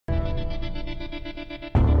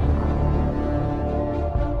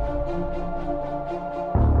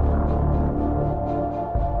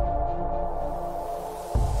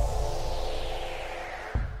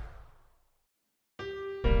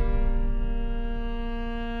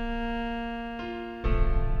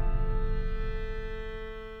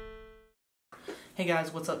Hey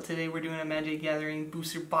guys, what's up? Today we're doing a Magic Gathering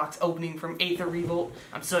booster box opening from Aether Revolt.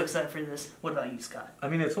 I'm so excited for this. What about you, Scott? I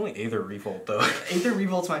mean, it's only Aether Revolt, though. Aether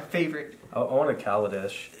Revolt's my favorite. I want a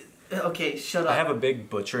Kaladesh. Okay, shut up. I have a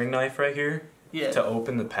big butchering knife right here to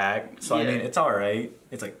open the pack. So, I mean, it's alright.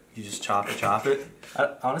 It's like, you just chop it.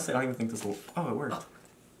 Honestly, I don't even think this will... Oh, it worked.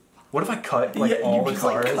 What if I cut, like, all the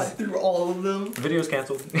cards? Like, cut through all of them. The video's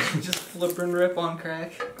canceled. Just flip and rip on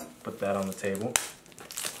crack. Put that on the table.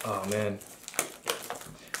 Oh, man.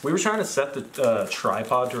 We were trying to set the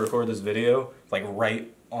tripod to record this video, like,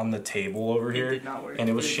 right on the table over here. It did not work. And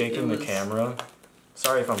it was shaking the camera.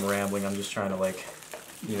 Sorry if I'm rambling. I'm just trying to, like,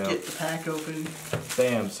 you know. Get the pack open.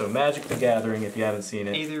 Bam. So, Magic the Gathering, if you haven't seen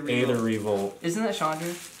it. Aether Revolt. Isn't that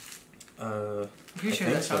Chandra? I'm pretty sure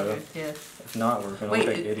that's Chandra. Yeah. If not, we're gonna look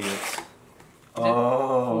like idiots.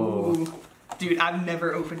 Oh. Dude, I've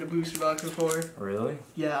never opened a booster box before. Really?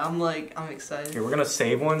 Yeah, I'm excited. Here, we're gonna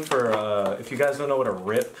save one for, if you guys don't know what a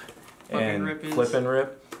rip and flip and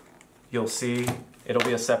rip, you'll see. It'll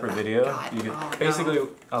be a separate video. God, you basically, no.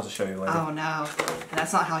 I'll just show you later. Oh no,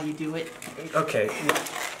 that's not how you do it. Okay,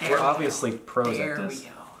 we're obviously pros at this.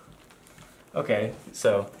 There we go. Okay,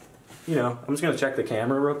 so, you know, I'm just gonna check the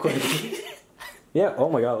camera real quick. Yeah, oh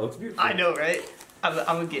my god, it looks beautiful. I know, right? I'm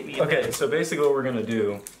gonna get me a Okay, so basically what we're gonna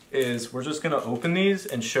do is we're just gonna open these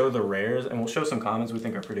and show the rares, and we'll show some comments we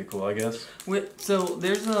think are pretty cool, I guess. So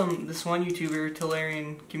there's this one YouTuber,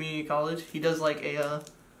 Tolarian Community College. He does like a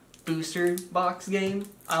booster box game.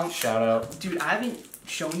 Shout out. Dude, I haven't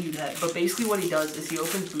shown you that, but basically what he does is he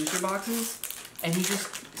opens booster boxes, and he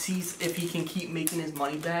just sees if he can keep making his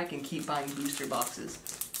money back and keep buying booster boxes.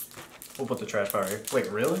 We'll put the trash pile here.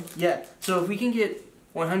 Wait, really? Yeah. So if we can get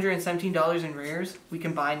 $117 in rares, we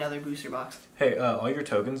can buy another booster box. Hey, all your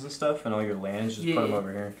tokens and stuff and all your lands, just put them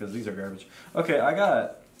over here, because these are garbage.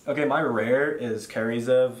 Okay, my rare is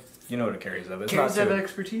Karizev. You know what a Karizev is. Karizev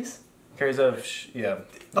expertise? Karizev, yeah.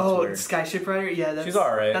 Oh, Skyship Rider? Yeah, that's... She's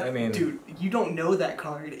alright, I mean... Dude, you don't know that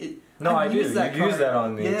card. No, I do. You used that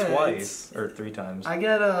on me twice, or 3 times. I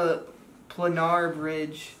got a Planar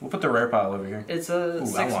Bridge. We'll put the rare pile over here. It's a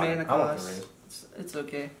 6 mana cost. It's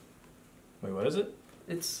okay. Wait, what is it?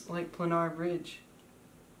 It's like Planar Bridge.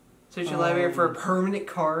 Search your library for a permanent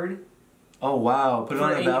card. Oh wow! Put it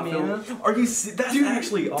on the battlefield. Are you? That's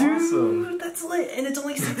actually awesome. Dude, that's lit, and it's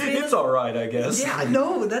only 6 mana. It's alright, I guess. Yeah,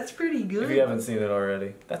 no, that's pretty good. If you haven't seen it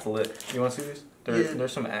already, that's lit. You want to see these?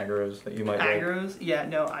 There's some aggro's that you might like. Aggro's? Yeah,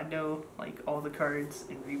 no, I know like all the cards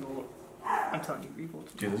in Revolt. I'm telling you,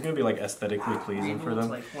 Revolt. Dude, this is gonna be like aesthetically pleasing for them.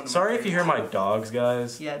 Like sorry if you hear my dogs,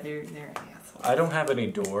 guys. Yeah, they're assholes. I don't have any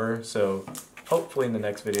door, so hopefully in the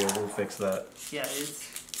next video we'll fix that. Yeah, is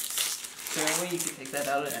there any way you can take that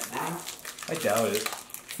out of editing? I doubt it.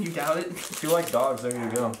 You doubt it? If you like dogs, there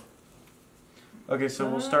you go. Okay, so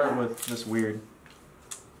we'll start with this weird.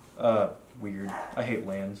 Weird. I hate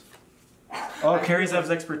lands. Oh, Karizev's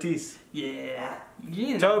expertise. Yeah.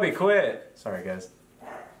 Toby, quit! Sorry, guys.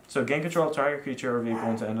 So, gain control of target creature or vehicle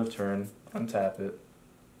until end of turn. Untap it.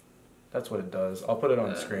 That's what it does. I'll put it on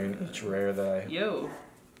the screen. Each rare that I... Yo.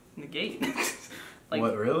 Negate. Like,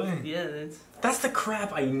 what, really? Yeah, that's the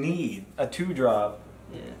crap I need. A 2-drop.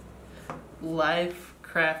 Yeah. Life,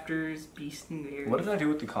 Crafters, Beast and Air. What did I do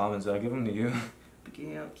with the commons? Did I give them to you?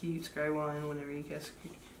 Beginning out cute, Skywine, whenever you cast a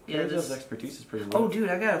creature. Yeah, this expertise is pretty low. Oh, dude,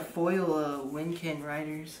 I got a foil Windkin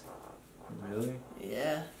Riders. Really?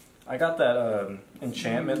 Yeah. I got that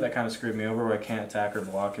enchantment that kind of screwed me over where I can't attack or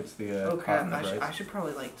block. It's the oh crap! I should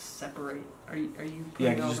probably like separate. Are you?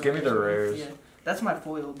 Yeah, just give me the rares. Yeah, that's my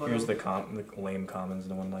foil. But here's the lame commons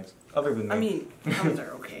no one likes. Other than me. I mean, commons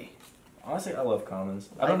are okay. Honestly, I love commons.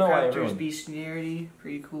 I don't know why everyone... Bestiarity,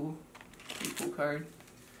 pretty cool card.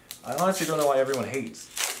 I honestly don't know why everyone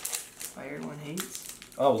hates. Why everyone hates?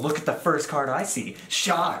 Oh, look at the first card I see.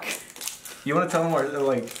 Shock! You want to tell them our,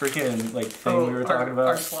 like, freaking, like, thing we were talking about?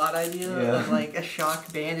 Our slot idea of, like, a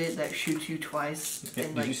shock bandit that shoots you twice. Yeah,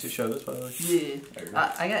 and, did you show this, by the way?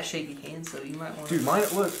 Yeah. I got shaky hands, so you might want to... Dude, mine,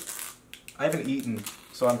 look. I haven't eaten,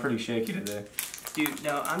 so I'm pretty shaky today. Dude,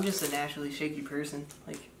 no, I'm just a naturally shaky person.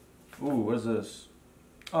 Like... Ooh, what is this?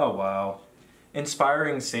 Oh, wow.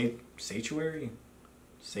 Inspiring Statuary?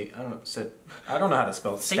 I don't know how to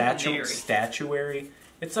spell it. Statuary.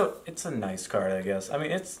 It's a nice card, I guess. I mean,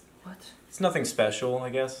 it's nothing special, I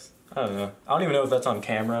guess. I don't know. I don't even know if that's on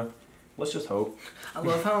camera. Let's just hope. I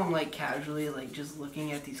love how I'm like casually like just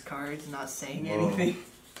looking at these cards, not saying anything.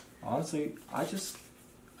 Honestly, I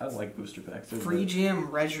like booster packs. Free Jam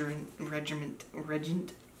Regiment.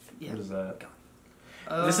 Yeah. What is that?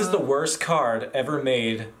 This is the worst card ever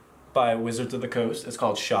made by Wizards of the Coast. It's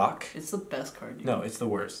called Shock. It's the best card. No, it's the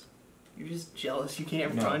worst. You're just jealous you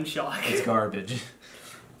can't run shock. It's garbage.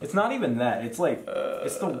 It's not even that. It's like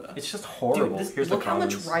it's just horrible. Dude, look how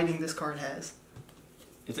much writing this card has.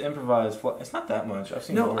 It's improvised. It's not that much. I've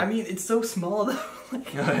seen. No, more. I mean it's so small though.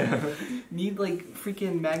 Like, need like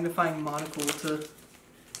freaking magnifying monocle to.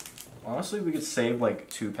 Honestly, we could save like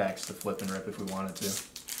 2 packs to flip and rip if we wanted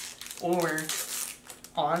to. Or,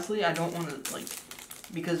 honestly, I don't want to like,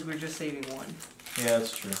 because we're just saving 1. Yeah,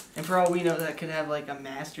 that's true. And for all we know, that could have like a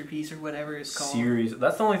masterpiece or whatever it's called. Series.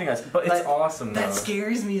 That's the only thing but it's awesome though. That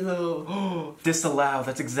scares me though. Disallow.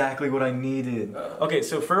 That's exactly what I needed. Okay,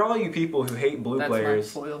 so for all you people who hate blue players.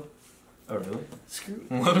 That's my foil. Oh really? Screw.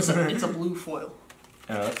 It's a blue foil.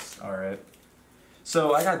 Oh, that's all right.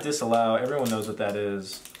 So I got disallow. Everyone knows what that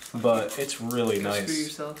is, but it's really nice. Screw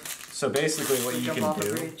yourself. So basically, what you can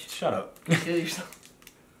do. Shut up. Kill yourself.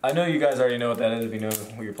 I know you guys already know what that is if you know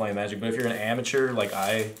what you're playing Magic, but if you're an amateur, like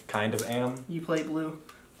I kind of am. You play blue.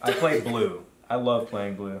 I play blue. I love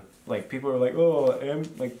playing blue. Like, people are like, oh,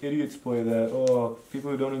 like, idiots play that. Oh, people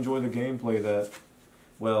who don't enjoy the game play that.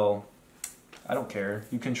 Well, I don't care.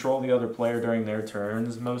 You control the other player during their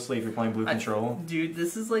turns, mostly if you're playing blue control. Dude,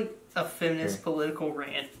 this is like a feminist political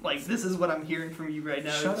rant. Like, this is what I'm hearing from you right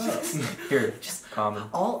now. Shut up. Here, just common.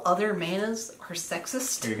 All other manas are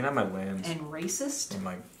sexist. Here, you can have my lands. And racist. And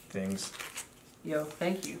my things. Yo,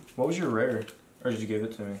 thank you. What was your rare? Or did you give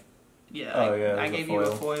it to me? Yeah, I gave you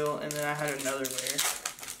a foil, and then I had another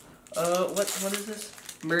rare. What is this?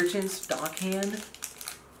 Merchant's Dockhand?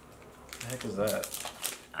 The heck is that?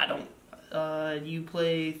 I don't. You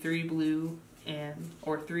play 3 blue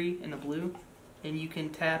or 3 in the blue, and you can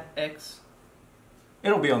tap X.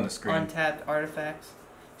 It'll be on the screen. Untapped artifacts.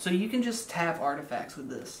 So you can just tap artifacts with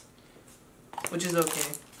this, which is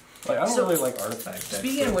okay. Like, I don't really like artifacts.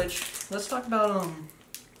 Speaking of which, let's talk about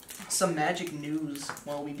some Magic news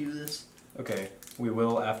while we do this. Okay, we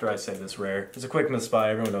will after I say this rare. It's a quick misspy.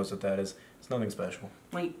 Everyone knows what that is. It's nothing special.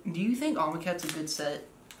 Like, do you think Amonkhet's a good set?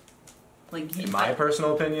 Like, in my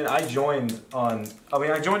personal opinion, I joined on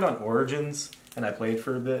Origins and I played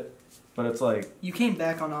for a bit, but it's like you came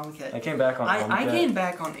back on Amonkhet. I came back on Amonkhet. I came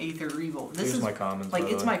back on Aether Revolt. This is my commons. Like,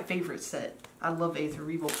 it's my favorite set. I love Aether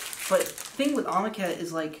Revolt. But the thing with Amonkhet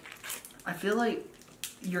is, like, I feel like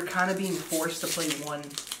you're kind of being forced to play one.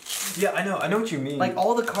 Yeah, I know what you mean. Like,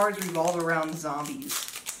 all the cards revolve around zombies.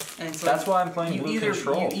 And it's like, that's why I'm playing blue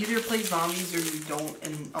control. You either play zombies or you don't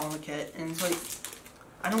in Amonkhet. And it's like,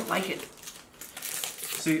 I don't like it.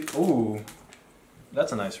 See, ooh,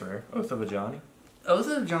 that's a nice rare. Oath of Ajani. Oath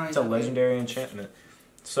of Ajani. It's a legendary enchantment.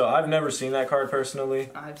 So I've never seen that card personally.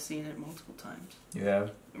 I've seen it multiple times. You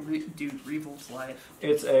have? Dude, Revolt's life.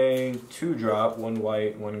 It's a 2-drop, 1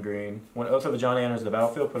 white, 1 green. When Oath of Ajani enters the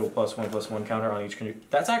battlefield, put a +1/+1 counter on each creature.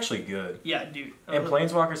 That's actually good. Yeah, dude. And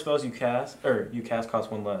Planeswalker spells you cast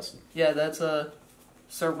cost 1 less. Yeah, that's a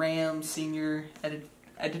Saram Senior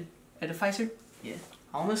Edificer? Yeah.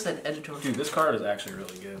 I almost said editor. Dude, this card is actually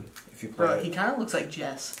really good. If you play Bro, he kind of looks like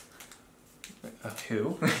Jess.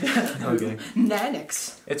 Who? Okay.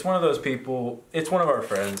 Nanix. It's one of those people. It's one of our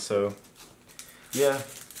friends, so yeah.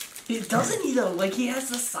 Doesn't he though? Like, he has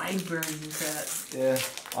the sideburns and crap. Yeah.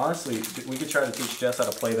 Honestly, we could try to teach Jess how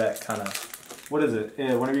to play that kind of. What is it?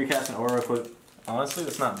 Yeah. Whenever you cast an aura, honestly,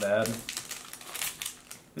 that's not bad.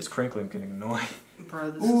 This crinkling getting annoying.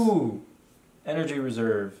 Bro, this Ooh, energy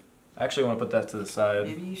reserve. I actually want to put that to the side.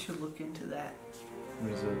 Maybe you should look into that.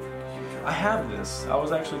 I have this. I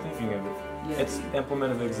was actually thinking of it. Yeah, it's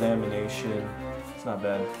Implement of Examination. It's not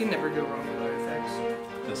bad. You can never go wrong with artifacts.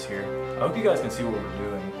 This here. I hope you guys can see what we're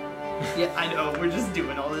doing. Yeah, I know. We're just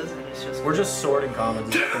doing all this, and it's just. We're just sorting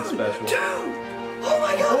commons. It's nothing special. Dude! Oh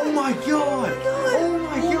my god! Oh my god! Oh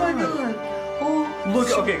my god! Oh, look.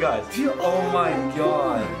 Okay, guys. Dude, oh my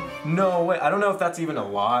god! No way. I don't know if that's even a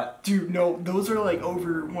lot. Dude, no. Those are like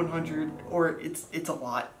over 100, or it's a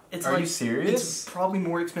lot. It's Are like, you serious? It's probably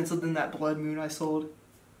more expensive than that Blood Moon I sold.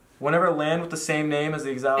 Whenever a land with the same name as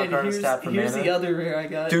the exile card is tapped for mana. Here's the other rare I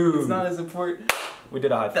got. Dude. It's not as important. We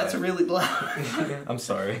did a high five. That's really loud. I'm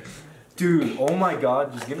sorry. Dude, oh my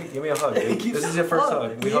god, just give me a hug. This is your first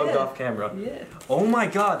hug. We hugged off camera. Yeah. Oh my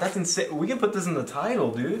god, that's insane. We can put this in the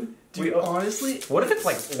title, dude. Dude, honestly, what if it's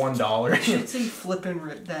like $1? I should say flip and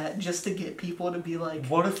rip that just to get people to be like.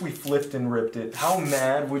 What if we flipped and ripped it? How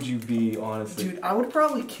mad would you be, honestly? Dude, I would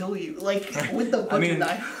probably kill you, like with the budget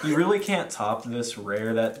knife. You really can't top this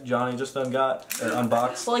rare that Johnny just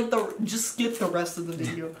unboxed. Like just skip the rest of the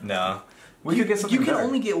video. No, we could get something. You can better.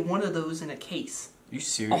 only get one of those in a case. You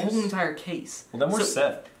serious? A whole entire case. Well, then we're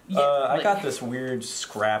set. Yeah, I got this weird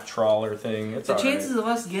scrap trawler thing. It's the chances of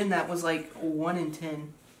us getting that was like 1 in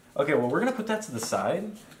 10. Okay, well, we're going to put that to the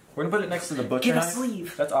side. We're gonna put it next to the butcher Get a knife.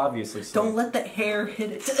 sleeve. That's obviously sleeve. Don't let the hair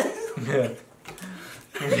hit it. Yeah,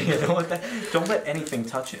 don't let anything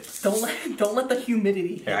touch it. Don't let the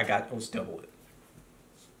humidity hit. Here, let's double it.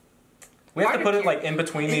 We have to put it like in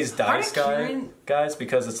between these dice guys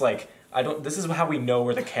because it's like this is how we know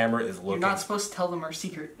where the camera is looking. You're not supposed to tell them our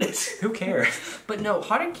secret. Who cares? But no,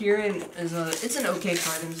 Harakirin it's an okay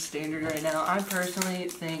card in standard right now. I personally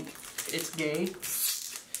think it's gay.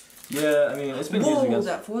 Yeah, I mean, it's been used against...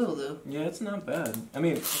 that foil, though. Yeah, it's not bad. I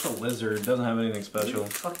mean, it's a lizard. It doesn't have anything special.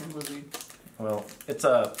 Fucking lizard. Well, it's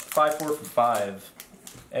a 5/4 for 5,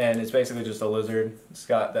 and it's basically just a lizard. It's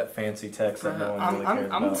got that fancy text that no one really cares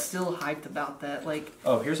about. I'm still hyped about that. Like,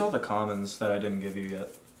 oh, here's all the commons that I didn't give you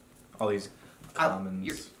yet. All these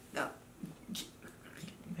commons.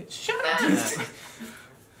 Shut up!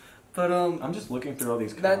 But, I'm just looking through all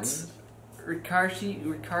these commons. That's... I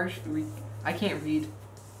can't read.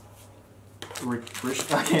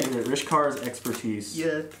 Rishkar's expertise.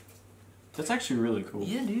 Yeah. That's actually really cool.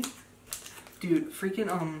 Yeah, dude. Dude, freaking,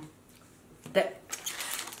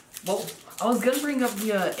 well, I was gonna bring up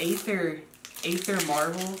the, Aether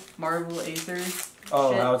Marvel Aether.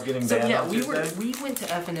 Oh, shit. I was getting banned on Tuesday? we went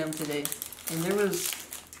to F&M today, and there was,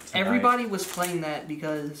 everybody was playing that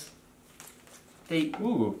because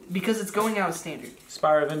because it's going out of standard.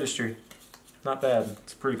 Spire of Industry. Not bad.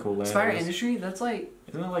 It's a pretty cool land. Spire Industry, that's like...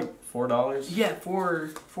 Isn't it like $4? Yeah,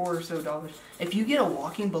 $4 or so. If you get a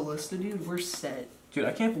walking ballista, dude, we're set. Dude,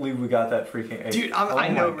 I can't believe we got that freaking... Dude, I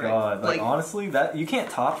know, oh my god. Like, honestly, you can't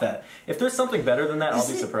top that. If there's something better than that, I'll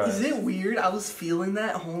be surprised. Is it weird? I was feeling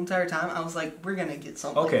that whole entire time. I was like, we're gonna get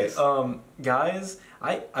something okay, like this. Guys,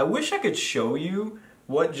 I wish I could show you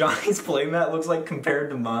what Johnny's playmat looks like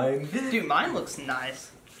compared to mine. Dude, mine looks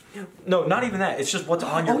nice. No, not even that. It's just what's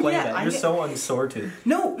on your playmat. You're so unsorted.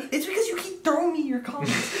 No, it's because you keep throwing me your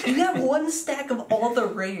comments. You have one stack of all the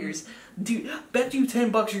rares. Dude, bet you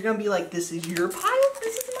 $10 you're gonna be like, this is your pile,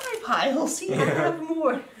 this is my pile. See, I have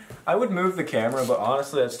more. I would move the camera, but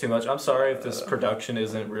honestly, that's too much. I'm sorry if this production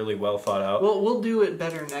isn't really well thought out. Well, we'll do it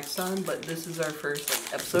better next time, but this is our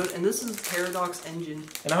first episode, and this is Paradox Engine.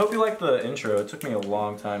 And I hope you like the intro. It took me a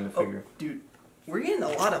long time to figure. Dude. We're getting a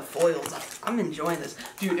lot of foils. I'm enjoying this.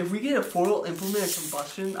 Dude, if we get a foil implement of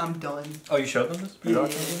combustion, I'm done. Oh, you showed them this? Yeah.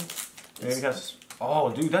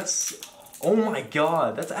 Oh, dude, that's... Oh my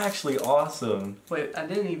god, that's actually awesome. Wait, I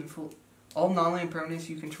didn't even fool... All non-land permanents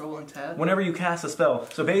you control and tab? Whenever you cast a spell.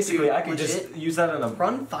 So basically, dude, I can just use that in a...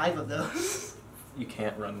 Run 5 of those. You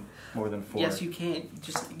can't run more than 4. Yes, you can.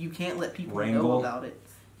 You can't let people know about it.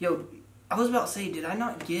 Yo... I was about to say, did I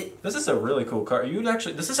not get... This is a really cool card.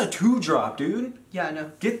 This is a 2-drop, dude. Yeah, I know.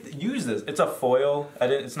 Use this. It's a foil.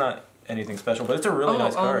 It's not anything special, but it's a really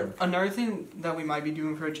nice card. Another thing that we might be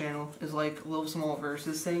doing for a channel is like a little small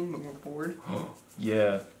versus thing, but we're bored.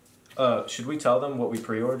 Yeah. Should we tell them what we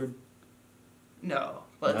pre-ordered? No.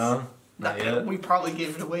 Not yet. We probably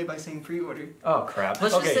gave it away by saying pre-order. Oh crap.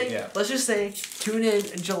 Let's just say tune in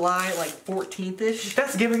July like 14th-ish.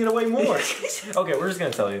 That's giving it away more. Okay, we're just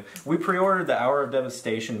gonna tell you. We pre-ordered the Hour of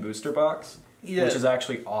Devastation booster box, which is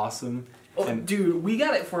actually awesome. Oh, and dude, we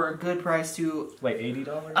got it for a good price too. Like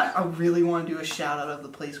 $80? I really want to do a shout out of the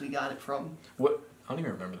place we got it from. What? I don't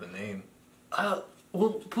even remember the name.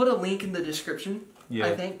 We'll put a link in the description. Yeah.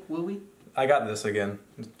 I think. Will we? I got this again.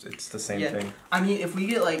 It's the same thing. I mean, if we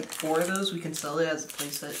get like 4 of those, we can sell it as a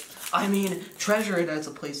playset. I mean, treasure it as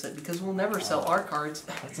a playset because we'll never sell our cards.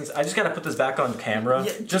 I just gotta put this back on camera,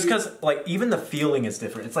 just because like even the feeling is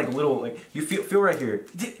different. It's like little like you feel right here.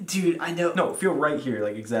 Dude, I know. No, feel right here,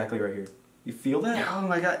 like exactly right here. You feel that? Oh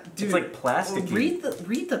my god, dude! It's like plasticky.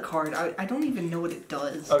 Read the card. I don't even know what it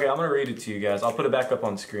does. Okay, I'm gonna read it to you guys. I'll put it back up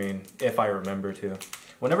on screen if I remember to.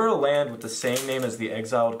 Whenever a land with the same name as the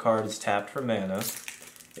exiled card is tapped for mana,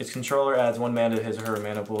 its controller adds 1 mana to his or her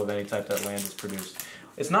mana pool of any type that land is produced.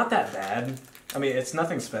 It's not that bad. I mean, it's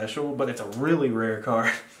nothing special, but it's a really rare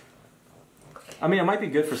card. I mean, it might be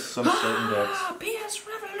good for some certain decks. PS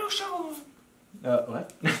Revolution!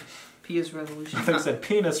 What? PS Revolution. I think it said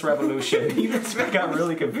Penis Revolution. I got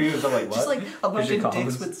really confused. I'm like, what? Just like a bunch of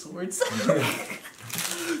dicks with swords.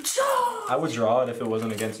 I would draw it if it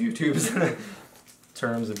wasn't against YouTube's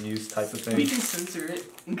terms of use type of thing. We can censor it.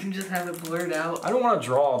 We can just have it blurred out. I don't want to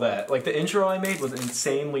draw that. Like, the intro I made was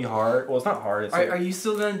insanely hard. Well, it's not hard. It's are you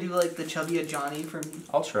still going to do, like, the Chubby Johnny from...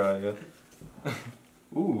 I'll try, yeah.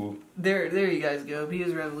 Ooh. There you guys go.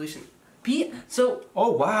 PS Revolution. Oh,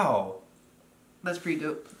 wow. That's pretty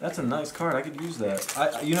dope. That's a nice card. I could use that.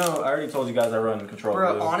 I already told you guys I run Control Blue.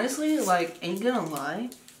 Bro, honestly, like, ain't gonna lie.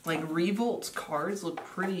 Like, Revolt's cards look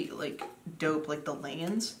pretty, like, dope. Like, the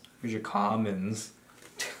lands. Here's your commons.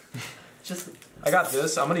 Just I got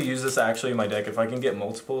this. I'm gonna use this actually in my deck. If I can get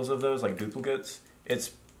multiples of those, like duplicates,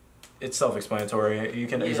 it's self-explanatory. You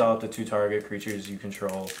can exile up to 2 target creatures you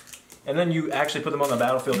control, and then you actually put them on the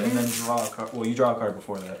battlefield and then draw a card. Well, you draw a card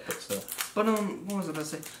before that, but still. But what was I about to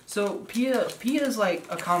say? So Pia is like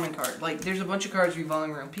a common card. Like there's a bunch of cards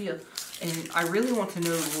revolving around Pia, and I really want to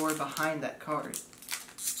know the lore behind that card.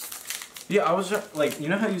 Yeah, I was like, you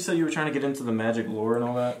know how you said you were trying to get into the Magic lore and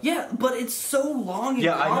all that? Yeah, but it's so long and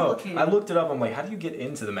complicated. I know. I looked it up. I'm like, how do you get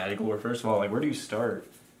into the Magic lore? First of all, like, where do you start?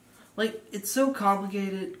 Like, it's so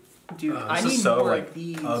complicated, dude. I need so more like of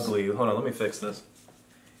these. ugly. Hold on, let me fix this.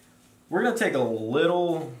 We're gonna take a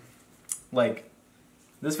little, like,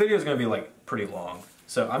 this video is gonna be like pretty long,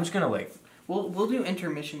 so I'm just gonna like. We'll do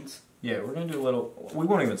intermissions. Yeah, we're gonna do a little. We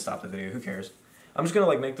won't even stop the video. Who cares? I'm just gonna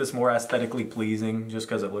like make this more aesthetically pleasing, just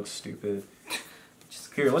because it looks stupid.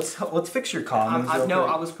 Here, let's fix your comments. No,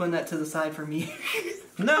 I was putting that to the side for me.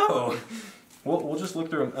 No, we'll just look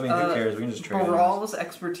through them. I mean, who cares? We can just trade. Brawl's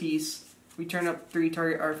expertise. We turn up 3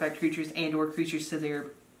 target artifact creatures and/or creatures to their.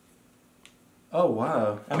 Oh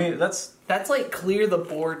wow! I mean, that's like clear the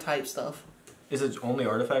board type stuff. Is it only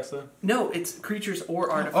artifacts though? No, it's creatures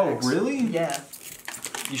or artifacts. Oh really? Yeah.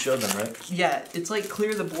 You showed them, right? Yeah, it's like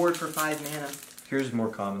clear the board for 5 mana. Here's more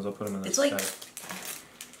commons. I'll put them in this. It's like.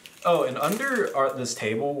 Oh, and under this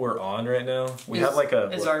table we're on right now, we have like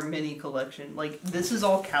a. Is our mini collection. Like this is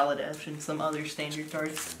all Kaladesh and some other standard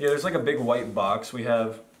cards. Yeah, there's like a big white box we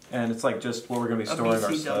have, and it's like just where we're gonna be storing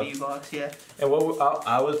our stuff. A BCW box, yeah. And what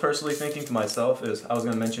I was personally thinking to myself is, I was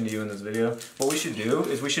gonna mention to you in this video, what we should do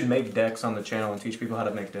is we should make decks on the channel and teach people how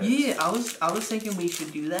to make decks. Yeah, I was thinking we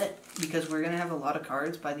should do that because we're gonna have a lot of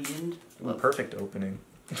cards by the end. Perfect opening.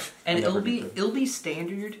 And it'll be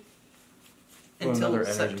standard until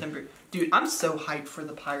September. Dude, I'm so hyped for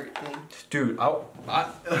the pirate thing. Dude,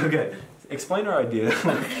 okay. Explain our idea.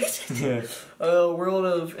 Yeah. World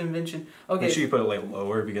of Invention. Okay. Make sure you put it like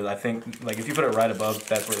lower because I think like if you put it right above,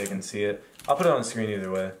 that's where they can see it. I'll put it on the screen either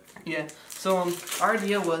way. Yeah. So our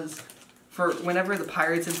idea was for whenever the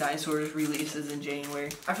Pirates and Dinosaurs releases in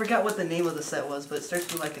January. I forgot what the name of the set was, but it starts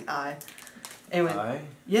with like an I. Anyway. I?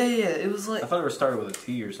 Yeah. It was like. I thought it was started with a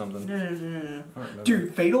T or something. No.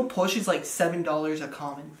 Dude, Fatal Push is like $7 a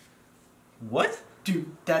common. What?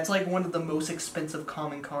 Dude, that's like one of the most expensive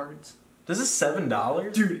common cards. This is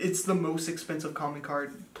 $7? Dude, it's the most expensive commone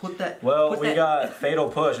card. We got Fatal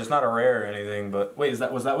Push. It's not a rare or anything, but wait,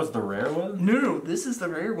 was that the rare one? No, this is the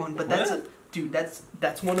rare one, but dude,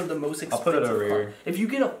 that's one of the most expensive. I'll put it over here. If you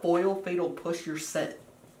get a foil Fatal Push, you're set.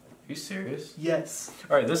 Are you serious? Yes.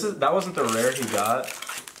 All right, that wasn't the rare he got,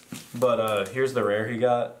 but here's the rare he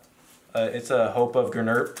got. It's a Hope of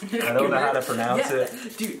Gurnurp. I don't know how to pronounce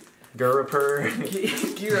it. Dude. Gurapur.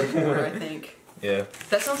 Gurapur, I think. Yeah.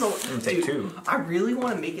 That sounds I'm gonna take 2. I really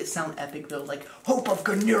want to make it sound epic though, like Hope of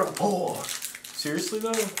Gurnurp. Seriously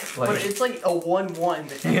though? But it's like a 1/1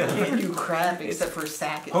 that you can't do crap except for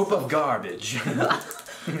sack it. Hope of Garbage.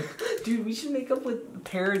 Dude, we should make up with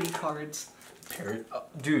parody cards.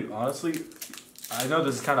 Dude, honestly, I know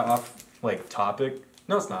this is kind of off like topic.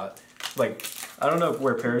 No, it's not. Like, I don't know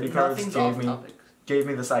where parody cards gave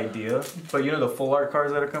me this idea, but you know the full art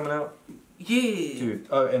cards that are coming out? Yeah. Dude,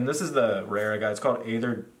 and this is the rare guy. It's called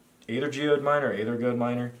Aether Geode Miner, Aether Geode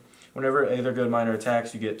Miner. Whenever Aether Geode Miner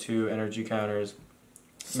attacks, you get 2 energy counters.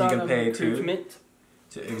 You can pay 2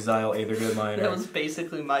 to exile Aether Geode Miner. That was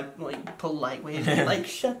basically my polite way of being like,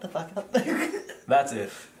 shut the fuck up there. That's it.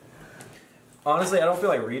 Honestly, I don't feel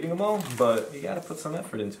like reading them all, but you gotta put some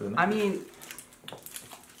effort into it. I mean,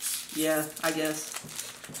 yeah, I guess.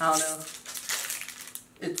 I don't know.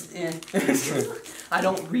 I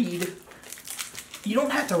don't read. You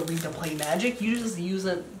don't have to read to play Magic. You just use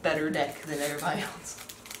a better deck than everybody else.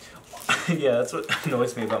 Yeah, that's what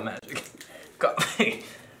annoys me about Magic. God,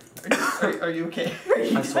 are you okay?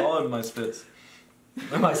 I swallowed my spits.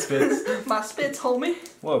 My spits. My spits, homie.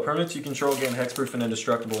 Whoa, permanents you control gain hexproof and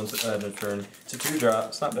indestructible in a turn. It's a 2-drop.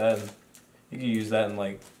 It's not bad. You could use that in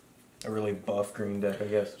like a really buff green deck, I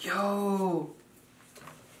guess. Yo.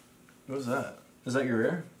 What is that? Is that your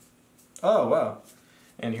rare? Oh, wow.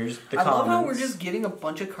 And here's the comments. I love how we're just getting a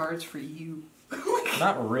bunch of cards for you.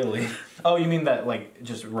 Not really. Oh, you mean that, like,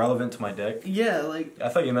 just relevant to my deck? Yeah, like... I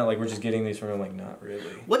thought you meant, like, we're just getting these from him, like, not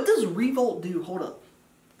really. What does Revolt do? Hold up.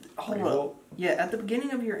 Revolt? Yeah, at the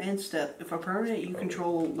beginning of your end step, if a permanent you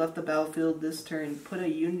control left the battlefield this turn, put a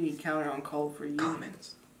unity counter on call for unity.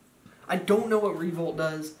 Comments. I don't know what Revolt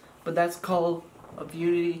does, but that's Call of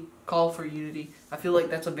Unity, Call for Unity. I feel like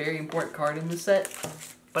that's a very important card in this set,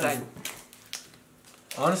 but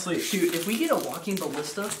honestly, dude, if we get a Walking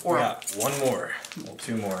Ballista or one more, well,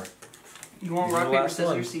 2 more. You want rock, paper,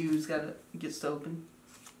 scissors, see who's gets to open?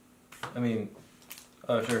 I mean,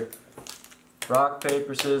 oh, sure. Rock,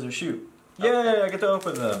 paper, scissors, shoot. Yay, I get to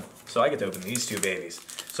open them. So I get to open these two babies.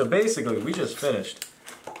 So basically, we just finished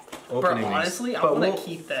opening Bro, honestly, these. I want to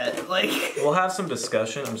keep that. Like, we'll have some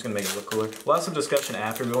discussion. I'm just going to make it look cooler. We'll have some discussion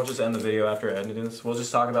after. We won't just end the video after editing this. We'll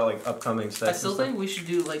just talk about, like, upcoming sets. I still think we should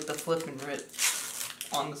do, like, the flip and rip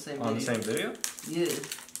on the same video. On the same video? Yeah.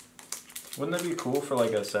 Wouldn't that be cool for,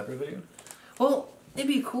 like, a separate video? Well, it'd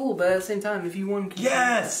be cool, but at the same time, if you want to...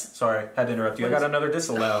 Yes! Sorry, had to interrupt you. I got another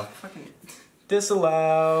disallow. Fucking...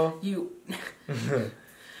 Disallow. You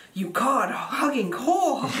caught hugging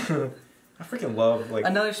coal. I freaking love, like...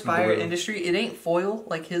 Another Spire Industry. It ain't foil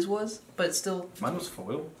like his was, but it's still... Mine was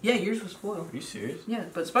foil? Yeah, yours was foil. Are you serious? Yeah,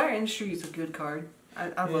 but Spire Industry is a good card.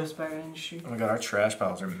 I love Spire Industry. Oh my god, our trash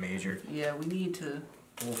piles are major. Yeah, we need to...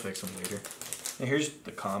 We'll fix them later. And here's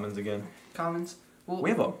the commons again. Commons? Well,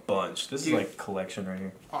 we have a bunch. This is like collection right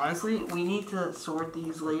here. Honestly, we need to sort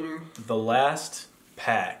these later. The last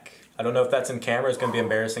pack. I don't know if that's in camera. It's going to be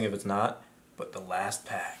embarrassing if it's not. But the last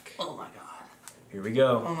pack. Oh my god. Here we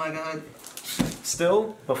go. Oh my god.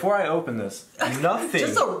 Still, before I open this, nothing.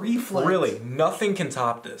 Just a reflex. Really, nothing can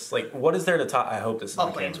top this. Like, what is there to top? I hope this is a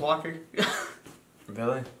Planeswalker.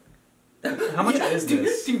 Really? How much is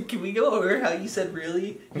this? Dude, can we go over how you said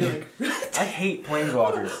really? You're like, I hate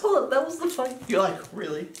Planeswalkers. Hold on, that was the fun. You're like,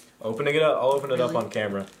 really? Opening it up. I'll open it up on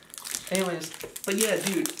camera. Anyways, but yeah,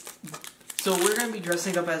 dude. So we're going to be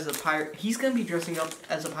dressing up as a pirate. He's going to be dressing up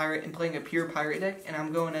as a pirate and playing a pure pirate deck, and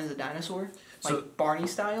I'm going as a dinosaur. Like Barney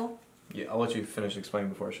style. Yeah, I'll let you finish explaining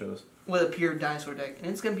before I show this. With a pure dinosaur deck,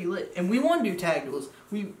 and it's going to be lit. And we want to do tag duels.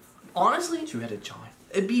 Honestly... Two-headed giant.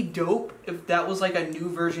 It'd be dope if that was like a new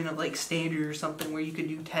version of like standard or something where you could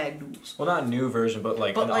do tag duels. Well, not a new version, but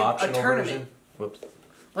like an optional a tournament version. Whoops.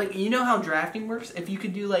 Like, you know how drafting works? If you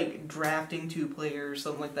could do like drafting 2-player or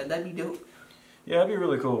something like that, that'd be dope. Yeah, that'd be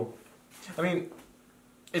really cool. I mean,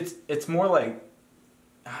 it's more like,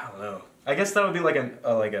 I don't know. I guess that would be like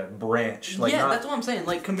a branch. Like yeah, that's what I'm saying.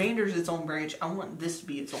 Like Commander's its own branch. I want this to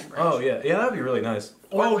be its own branch. Oh yeah, that'd be really nice.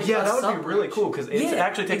 Or like yeah, that would be really cool because it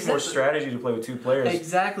actually takes more strategy to play with 2 players.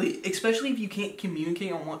 Exactly, especially if you can't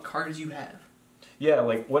communicate on what cards you have. Yeah,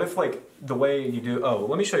 like what if like the way you do? Oh,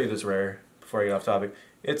 let me show you this rare before I get off topic.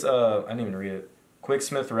 It's I didn't even read it.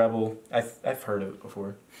 Quicksmith Rebel. I've heard of it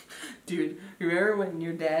before. Dude, remember when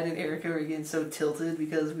your dad and Erica were getting so tilted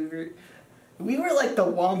because we were like the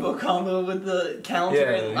wombo combo with the counter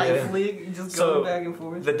and life league, just going back and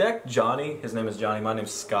forth. The deck Johnny, his name is Johnny, my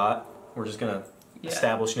name's Scott. We're just gonna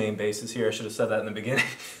establish name basis here. I should have said that in the beginning.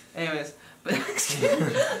 Anyways, but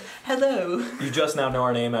hello. You just now know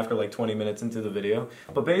our name after like 20 minutes into the video.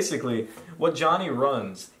 But basically, what Johnny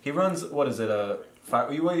runs, he runs, what is it,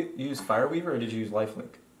 you use Fireweaver or did you use Lifelink?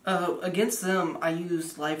 Against them, I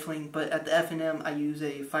used Lifelink, but at the F&M, I use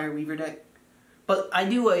a Fireweaver deck. But I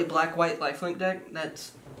do a black-white Lifelink deck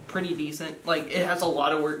that's pretty decent. Like, it has a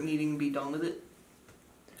lot of work needing to be done with it.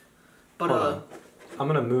 But, I'm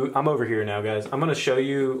gonna move, I'm over here now, guys. I'm gonna show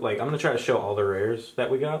you, like, I'm gonna try to show all the rares that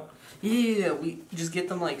we got. Yeah, we just get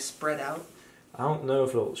them, like, spread out. I don't know if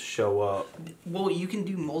it'll show up. Well, you can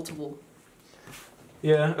do multiple.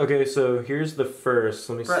 Yeah, okay, so here's the first.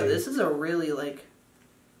 Let me see. This is a really, like...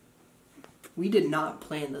 We did not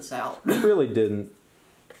plan this out. We really didn't.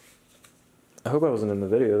 I hope I wasn't in the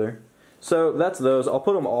video there. So that's those. I'll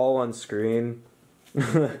put them all on screen.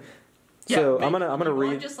 So I'm gonna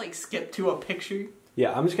read. Just like skip to a picture.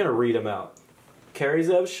 Yeah, I'm just gonna read them out.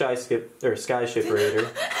 Karizev's Skyship Raider.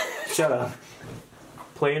 Shut up.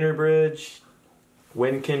 Planar Bridge,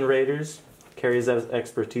 Windkin Raiders, Karizev's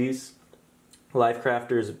Expertise,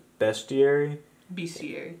 Lifecrafter's Bestiary,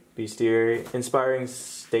 Inspiring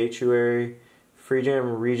Statuary, Free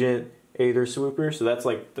Jam Regent, Aether Swooper. So that's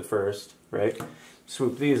like the first, right?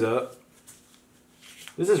 Swoop these up.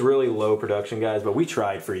 This is really low production, guys, but we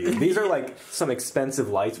tried for you. These are like some expensive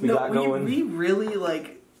lights we got going. We really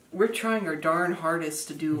like, we're trying our darn hardest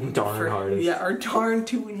to do. Hardest. Yeah, our darn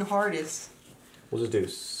tootin' hardest. We'll just do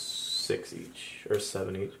 6 each, or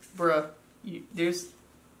 7 each. Bruh,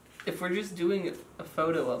 if we're just doing a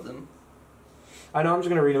photo of them. I know, I'm just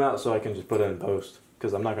going to read them out so I can just put it in post,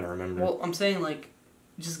 because I'm not going to remember. Well, I'm saying, like,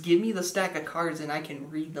 just give me the stack of cards and I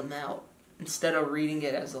can read them out, instead of reading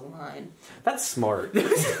it as a line. That's smart.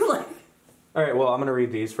 Alright, well, I'm going to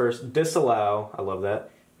read these first. Disallow, I love that.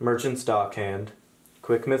 Merchant Stockhand,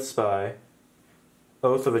 Quickmith Spy,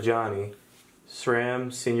 Oath of a Johnny,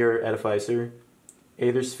 SRAM Senior Edificer,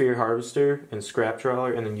 Aether Sphere Harvester, and Scrap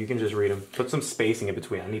Trawler, and then you can just read them. Put some spacing in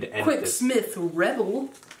between. I need to edit this. Quicksmith Rebel.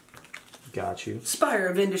 Got you. Spire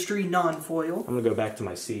of Industry non-foil. I'm gonna go back to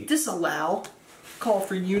my seat. Disallow. Call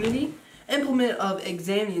for Unity. Implement of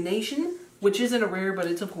Examination, which isn't a rare, but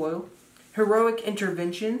it's a foil. Heroic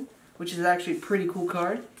Intervention, which is actually a pretty cool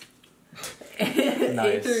card.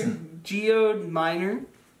 Nice. Aether Geode Miner,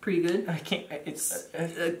 pretty good. I can't. It's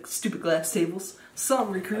Stupid Glass Tables.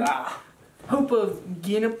 Some Recruit. Hope of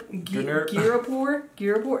Girapur.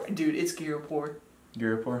 Dude, it's Girapur.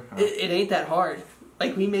 Girapur? Oh. It ain't that hard.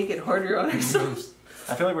 Like, we make it harder on ourselves.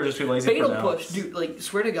 I feel like we're just too lazy Fatal to pronounce. Push, dude, like,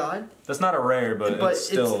 swear to God. That's not a rare, but it's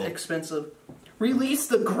still... it's expensive. Release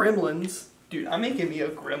the Gremlins. Dude, I'm making me a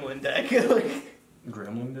Gremlin deck.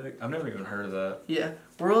 Gremlin deck? I've never even heard of that. Yeah.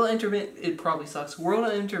 World Intervention, it probably sucks.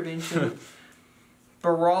 World Intervention.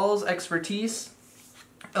 Baral's Expertise.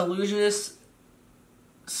 Illusionist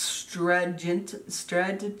Stratagem,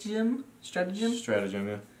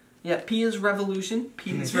 yeah. Yeah, Pia's Revolution.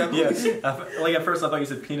 Penis Revolution. Yeah, like at first I thought you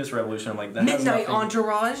said Penis Revolution. I'm like, that has Midnight nothing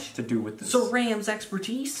Entourage. to do with this. Saram's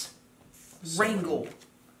Expertise. Wrangle.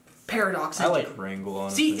 Paradox. I like Wrangle,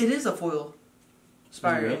 honestly. See, it is a foil.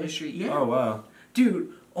 Spire Really? Industry. Yeah. Oh, wow.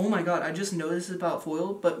 Dude, oh my god, I just noticed about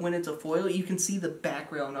foil, but when it's a foil, you can see the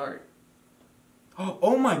background art.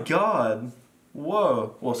 Oh my god.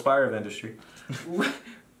 Whoa. Well, Spire of Industry.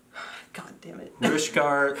 God damn it.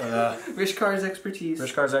 Rishkar, Rishkar's Expertise.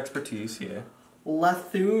 Rishkar's Expertise, yeah.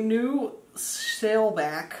 Lethunu,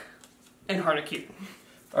 Sailback, and Hardicu.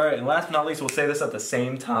 Alright, and last but not least, we'll say this at the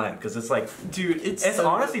same time, because it's like... Dude, it's so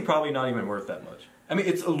honestly good. probably not even worth that much. I mean,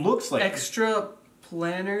 it looks like... Extra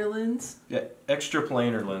planar lens? Yeah, extra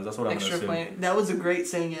planar lens, that's what I'm going to assume. Planar. That was a great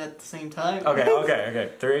saying it at the same time. Okay.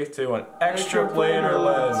 3, 2, 1. Extra planar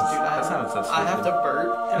lens. Dude, That sounded so stupid. I have to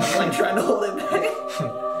burp, and I'm like trying to hold it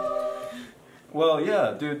back. Well,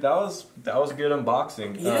 yeah, dude, that was a good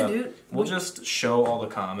unboxing. Yeah, dude. We'll just show all the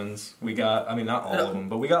commons we got. I mean, not all of them,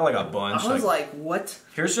 but we got like a bunch. I was like, what?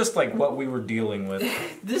 Here's just like what we were dealing with.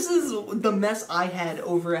 This is the mess I had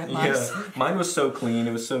over at my side. Mine was so clean.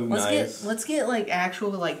 It was so nice. Let's get like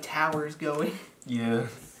actual like towers going. Yeah,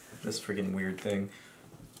 this freaking weird thing.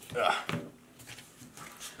 Ugh.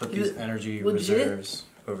 Put these energy reserves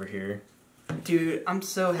over here. Dude, I'm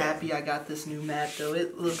so happy I got this new mat though.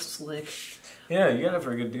 It looks slick. Yeah, you got it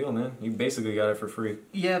for a good deal, man. You basically got it for free.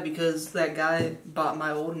 Yeah, because that guy bought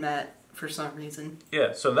my old mat for some reason.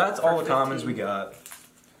 Yeah, so that's all the commons we got.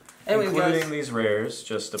 Anyway, including guys, these rares,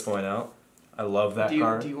 just to point out. I love that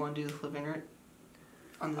card. Do you want to do the flipping art?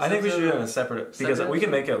 I think we should do it in a separate... Because we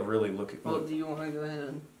can make it really look... Well, do you want to go ahead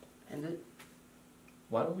and end it?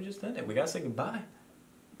 Why don't we just end it? We gotta say goodbye.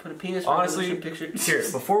 Put a penis honestly picture. Here,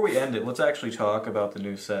 before we end it, let's actually talk about the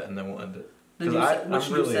new set and then we'll end it.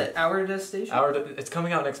 Which new set? Our Devastation? It's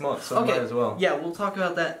coming out next month, so we might as well. Yeah, we'll talk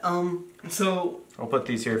about that. So I'll put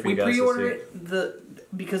these here for you guys to see. We pre-ordered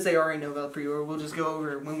because they already know about pre-order. We'll just go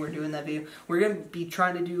over when we're doing that video. We're gonna be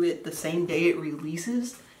trying to do it the same day it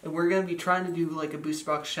releases, and we're gonna be trying to do like a booster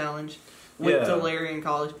box challenge with Tolarian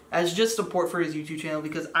College as just support for his YouTube channel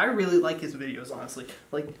because I really like his videos, honestly.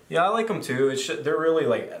 Yeah, I like them too. They're really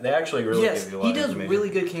they actually really give you a lot of information. He does really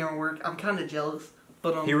good camera work. I'm kind of jealous.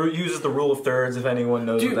 But, he uses the rule of thirds, if anyone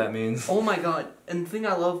knows what that means. Oh my god. And the thing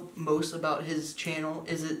I love most about his channel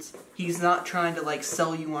is he's not trying to like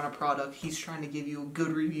sell you on a product. He's trying to give you a good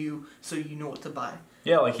review so you know what to buy.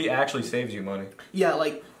 Yeah, like he actually saves you money. Yeah,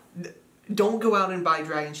 like don't go out and buy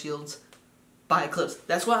Dragon Shields. Buy Eclipse.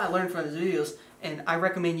 That's what I learned from his videos, and I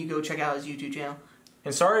recommend you go check out his YouTube channel.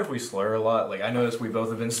 And sorry if we slur a lot. Like I noticed we both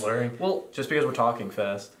have been slurring. Well, just because we're talking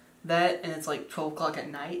fast. That and it's like 12 o'clock at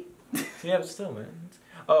night. Yeah, but still, man.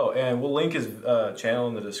 Oh, and we'll link his channel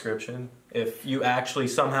in the description if you actually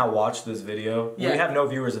somehow watch this video. Yeah. We have no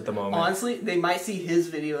viewers at the moment. Honestly, they might see his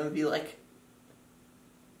video and be like...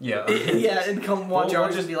 Yeah. Yeah, and come watch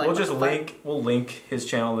ours and be like... We'll link his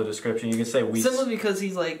channel in the description. You can say we... Simply because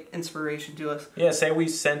he's like inspiration to us. Yeah, say we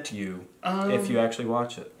sent you if you actually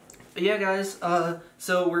watch it. But yeah, guys,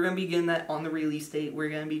 so we're going to be getting that on the release date. We're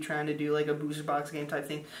going to be trying to do like a booster box game type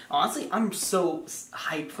thing. Honestly, I'm so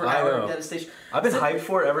hyped for our Devastation. I've been hyped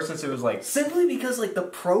for it ever since it was like... Simply because like the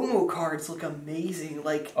promo cards look amazing.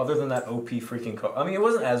 Like other than that OP freaking card. I mean, it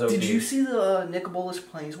wasn't as OP. Did you see the Nicobolus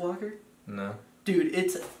Planeswalker? No. Dude,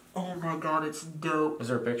 it's... Oh my god, it's dope. Is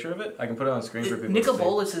there a picture of it? I can put it on screen for people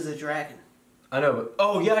Nicobolus to see. is a dragon. I know, but...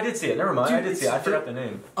 Oh, yeah, I did see it. Never mind. Dude, I did see it. I forgot the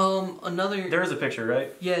name. Another... There is a picture, right?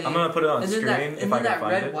 Yeah. I'm going to put it on screen if I can find it. And then that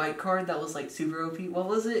red-white card that was, like, super OP. What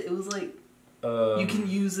was it? It was, like... you can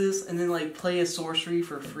use this and then, like, play a sorcery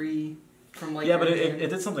for free from, like... Yeah, but it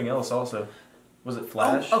did something else, also. Was it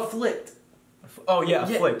Flash? Oh, Afflict. Oh, yeah,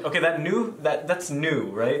 Afflict. Okay, that's new,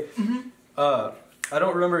 right? Mm-hmm. I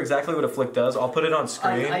don't remember exactly what Afflict does. I'll put it on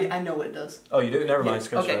screen. I know what it does. Oh, you do? Never mind.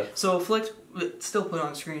 Okay, so Afflict, still put it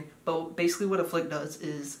on screen, but basically what Afflict does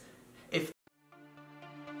is